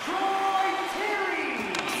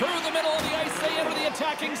 Through the middle of the ice, they enter the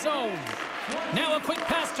attacking zone. Now a quick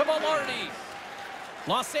pass to Velarde.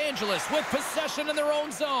 Los Angeles with possession in their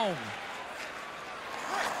own zone.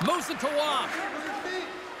 Moves it to Watt.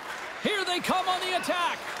 Here they come on the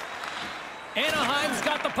attack. Anaheim's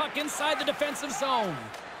got the puck inside the defensive zone.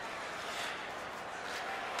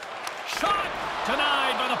 Shot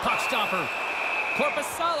denied by the puck stopper.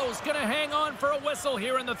 Korpisalo's going to hang on for a whistle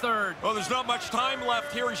here in the third. Well, there's not much time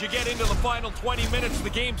left here as you get into the final 20 minutes. The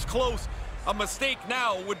game's close. A mistake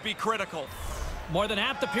now would be critical. More than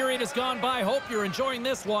half the period has gone by. Hope you're enjoying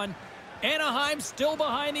this one. Anaheim still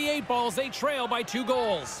behind the 8 balls. They trail by 2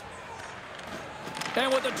 goals.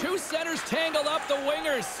 And with the 2 centers tangled up, the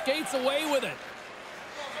winger skates away with it.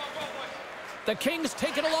 The Kings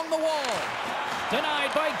take it along the wall.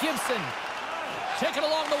 Denied by Gibson. Taken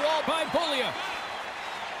along the wall by Bullia.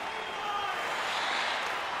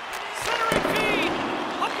 Centering feed.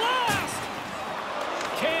 A blast.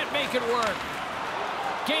 Can't make it work.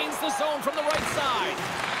 Gains the zone from the right side.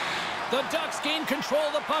 The Ducks gain control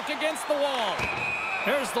of the puck against the wall.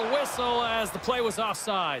 There's the whistle as the play was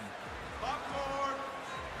offside.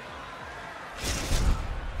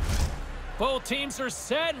 Both teams are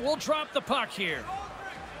set. We'll drop the puck here.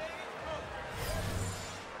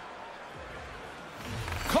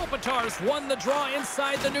 Kopitar's won the draw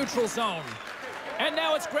inside the neutral zone. And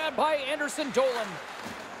now it's grabbed by Anderson Dolan.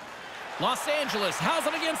 Los Angeles has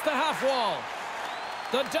it against the half wall.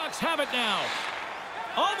 The Ducks have it now.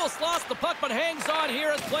 Almost lost the puck, but hangs on here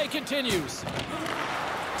as play continues.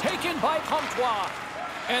 Taken by Comtois.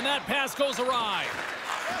 And that pass goes awry.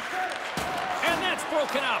 And that's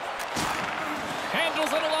broken up.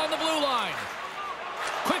 Handles it along the blue line.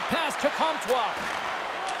 Quick pass to Comtois.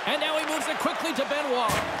 And now he moves it quickly to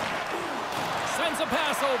Benoit. Sends a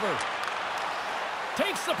pass over.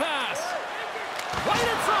 Takes the pass. Right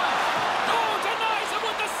in front. Oh, denies him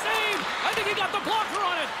with the save. I think he got the blocker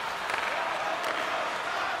on it.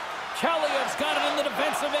 Kaliyev's got it in the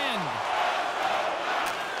defensive end.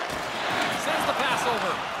 Sends the pass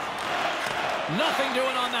over. Nothing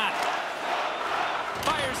doing on that.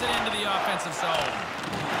 Fires it into the offensive zone.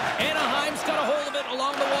 Anaheim's got a hold of it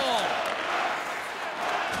along the wall.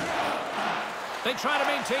 They try to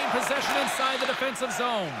maintain possession inside the defensive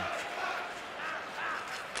zone.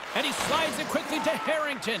 And he slides it quickly to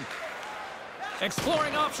Harrington.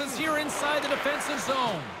 Exploring options here inside the defensive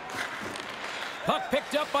zone. Puck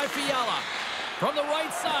picked up by Fiala. From the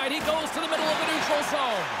right side, he goes to the middle of the neutral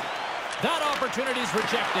zone. That opportunity's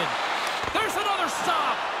rejected. There's another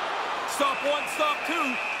stop. Stop one, stop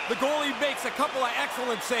two. The goalie makes a couple of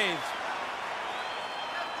excellent saves.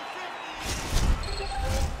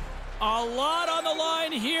 A lot on the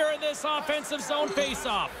line here in this offensive zone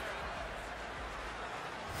faceoff.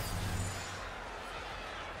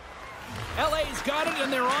 LA's got it,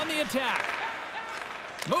 and they're on the attack.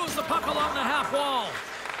 Moves the puck along the half wall.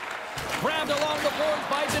 Grabbed along the boards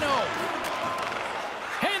by Deneau.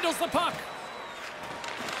 Handles the puck.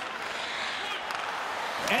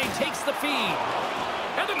 And he takes the feed.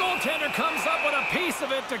 And the goaltender comes up with a piece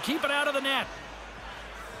of it to keep it out of the net.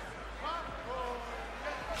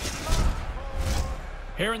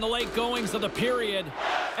 Here in the late goings of the period,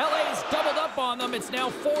 LA's doubled up on them. It's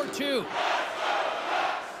now 4-2.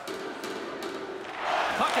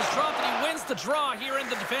 Puck is dropped and he wins the draw here in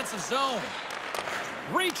the defensive zone.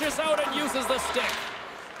 Reaches out and uses the stick.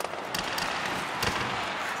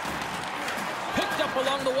 Picked up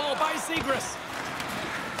along the wall by Zegras.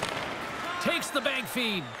 Takes the bank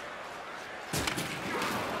feed.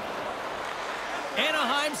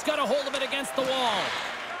 Anaheim's got a hold of it against the wall.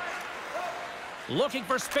 Looking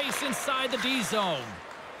for space inside the D zone.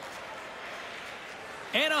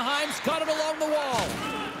 Anaheim's got it along the wall.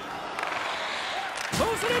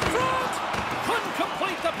 Moves it in front. Couldn't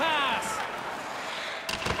complete the pass.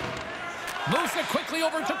 Moves it quickly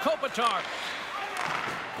over to Kopitar.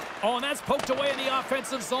 Oh, and that's poked away in the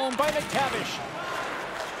offensive zone by McTavish.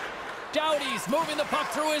 Doughty's moving the puck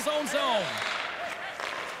through his own zone.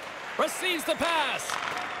 Receives the pass.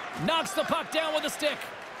 Knocks the puck down with a stick.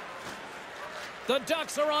 The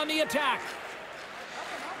Ducks are on the attack.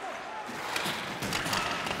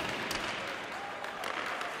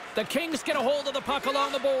 The Kings get a hold of the puck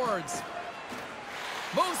along the boards.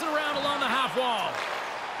 Moves it around along the half wall.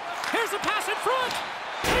 Here's a pass in front.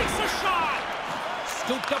 Takes a shot.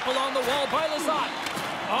 Scooped up along the wall by Lizotte.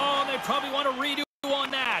 Oh, they probably want to redo on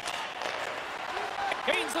that.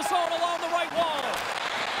 Gains the zone along the right wall.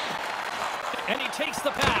 And he takes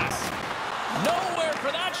the pass. Nowhere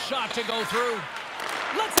for that shot to go through.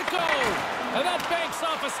 Lets it go. And that banks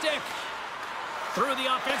off a stick. Through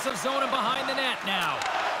the offensive zone and behind the net now.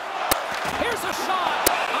 Here's a shot.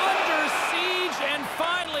 Under siege and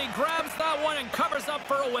finally grabs that one and covers up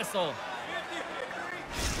for a whistle.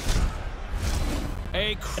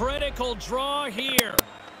 A critical draw here.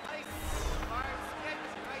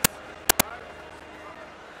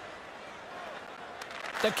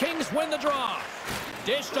 The Kings win the draw.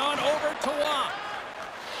 Dished on over to Watt.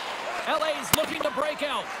 LA's looking to break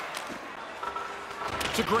out.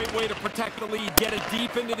 It's a great way to protect the lead. Get it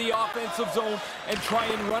deep into the offensive zone and try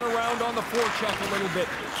and run around on the forecheck a little bit.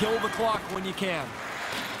 Kill the clock when you can.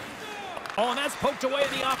 Oh, and that's poked away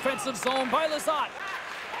in the offensive zone by Lizotte.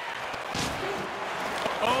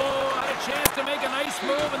 Oh, had a chance to make a nice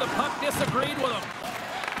move, and the puck disagreed with him.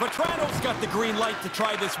 Vetrano's got the green light to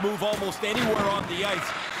try this move almost anywhere on the ice.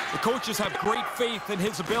 The coaches have great faith in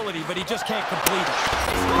his ability, but he just can't complete it.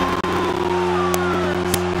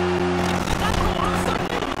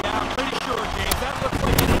 Yeah, I'm pretty sure, James. That looks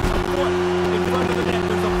like it hits the foot in front of the net.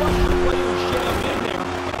 There's a bunch of players jammed in there,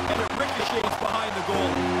 and it ricochets behind the goal.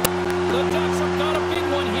 The Ducks have got a big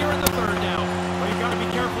one here in the third now. Well, you got to be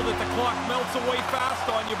careful that the clock melts away fast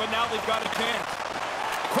on you, but now they've got a chance.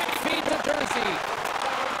 Quick feed to Jersey.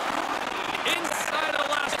 Inside of the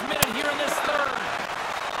last minute here in this third.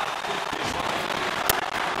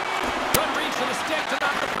 Good reach to the stick to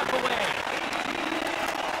knock the puck away.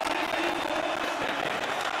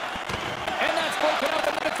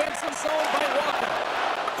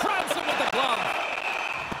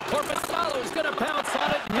 Ferrar's going to pounce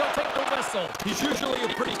on it, and he'll take the whistle. He's usually a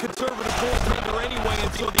pretty conservative goaltender anyway,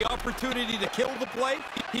 and so the opportunity to kill the play,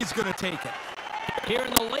 he's going to take it. Here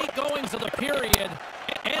in the late goings of the period,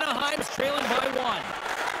 Anaheim's trailing by 1.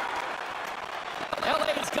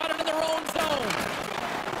 LA's got it in their own zone.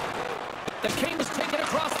 The Kings take it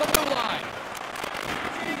across the blue line.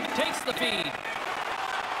 Takes the feed.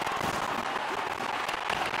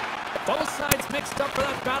 Both sides mixed up for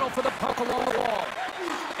that battle for the puck along the wall.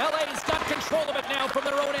 LA's got control of it now from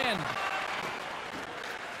their own end.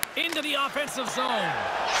 Into the offensive zone.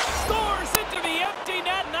 Scores into the empty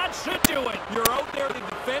net, and that should do it. You're out there to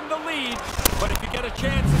defend the lead, but if you get a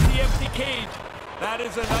chance at the empty cage, that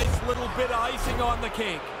is a nice little bit of icing on the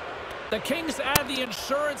cake. The Kings add the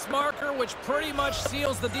insurance marker, which pretty much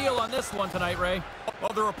seals the deal on this one tonight, Ray.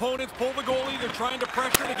 Well, their opponents pull the goalie. They're trying to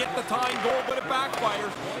pressure to get the tying goal, but it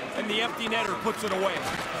backfires, and the empty netter puts it away.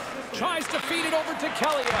 Tries to feed it over to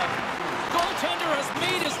Kellya. Goaltender has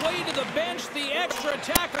made his way to the bench. The extra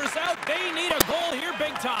attackers out. They need a goal here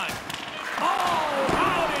big time. Oh,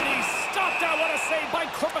 how did he stop that? What a save by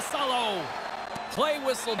Korpisalo. Play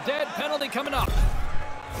whistle dead. Penalty coming up.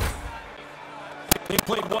 They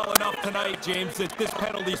played well enough tonight, James, that this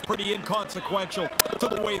penalty is pretty inconsequential to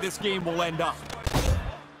the way this game will end up.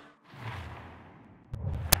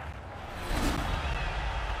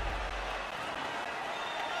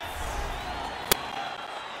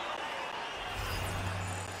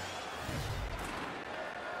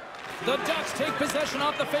 The Ducks take possession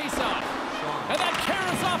off the faceoff. And that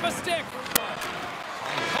carries off a stick.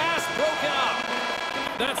 Pass broken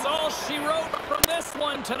up. That's all she wrote from this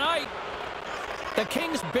one tonight. The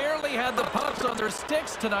Kings barely had the pucks on their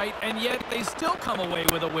sticks tonight, and yet they still come away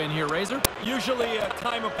with a win here, Razor. Usually a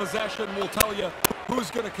time of possession will tell you who's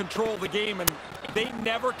going to control the game, and they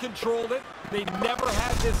never controlled it. They never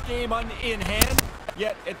had this game in hand,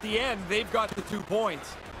 yet at the end, they've got the 2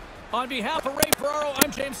 points. On behalf of Ray Ferraro,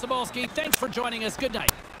 I'm James Cybulski. Thanks for joining us. Good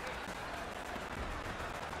night.